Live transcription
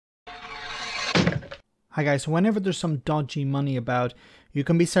Hi guys, so whenever there's some dodgy money about, you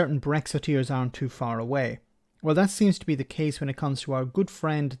can be certain Brexiteers aren't too far away. Well, that seems to be the case when it comes to our good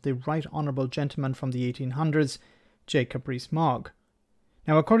friend, the Right Honourable Gentleman from the 1800s, Jacob Rees-Mogg.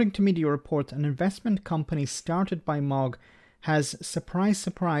 Now, according to media reports, an investment company started by Mogg has, surprise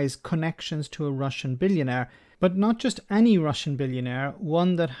surprise, connections to a Russian billionaire, but not just any Russian billionaire,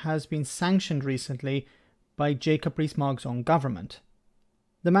 one that has been sanctioned recently by Jacob Rees-Mogg's own government.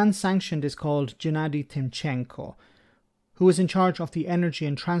 The man sanctioned is called Gennady Timchenko, who is in charge of the energy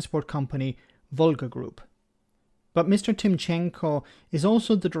and transport company Volga Group. But Mr. Timchenko is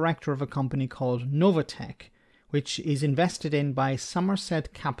also the director of a company called Novatech, which is invested in by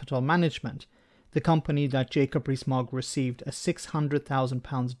Somerset Capital Management, the company that Jacob Rees-Mogg received a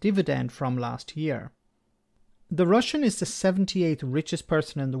 £600,000 dividend from last year. The Russian is the 78th richest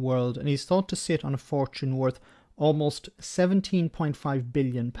person in the world, and he's thought to sit on a fortune worth almost £17.5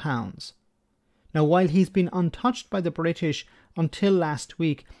 billion. Now, while he's been untouched by the British until last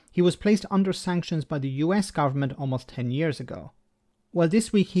week, he was placed under sanctions by the US government almost 10 years ago. While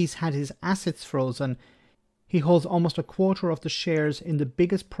this week he's had his assets frozen, he holds almost a quarter of the shares in the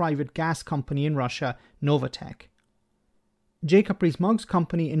biggest private gas company in Russia, Novatech. Jacob Rees-Mogg's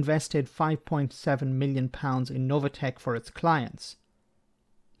company invested £5.7 million in Novatech for its clients.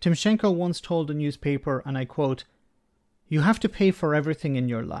 Timchenko once told a newspaper, and I quote, "You have to pay for everything in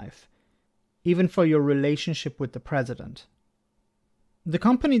your life, even for your relationship with the president." The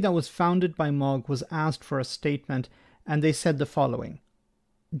company that was founded by Mogg was asked for a statement, and they said the following: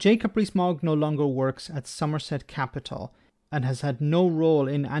 Jacob Rees-Mogg no longer works at Somerset Capital and has had no role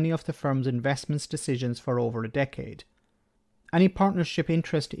in any of the firm's investments decisions for over a decade. Any partnership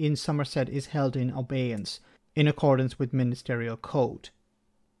interest in Somerset is held in abeyance, in accordance with ministerial code.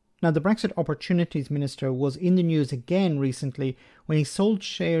 Now, the Brexit Opportunities Minister was in the news again recently when he sold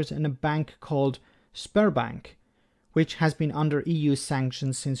shares in a bank called Sberbank, which has been under EU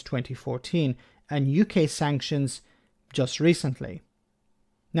sanctions since 2014 and UK sanctions just recently.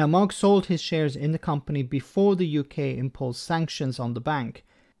 Now, Mogg sold his shares in the company before the UK imposed sanctions on the bank.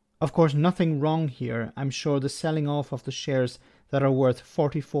 Of course, nothing wrong here. I'm sure the selling off of the shares that are worth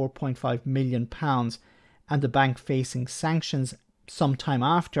 £44.5 million and the bank facing sanctions sometime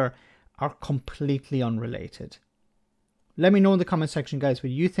after are completely unrelated. Let me know in the comment section, guys,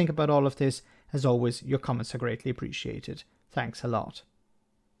 what you think about all of this. As always, your comments are greatly appreciated. Thanks a lot.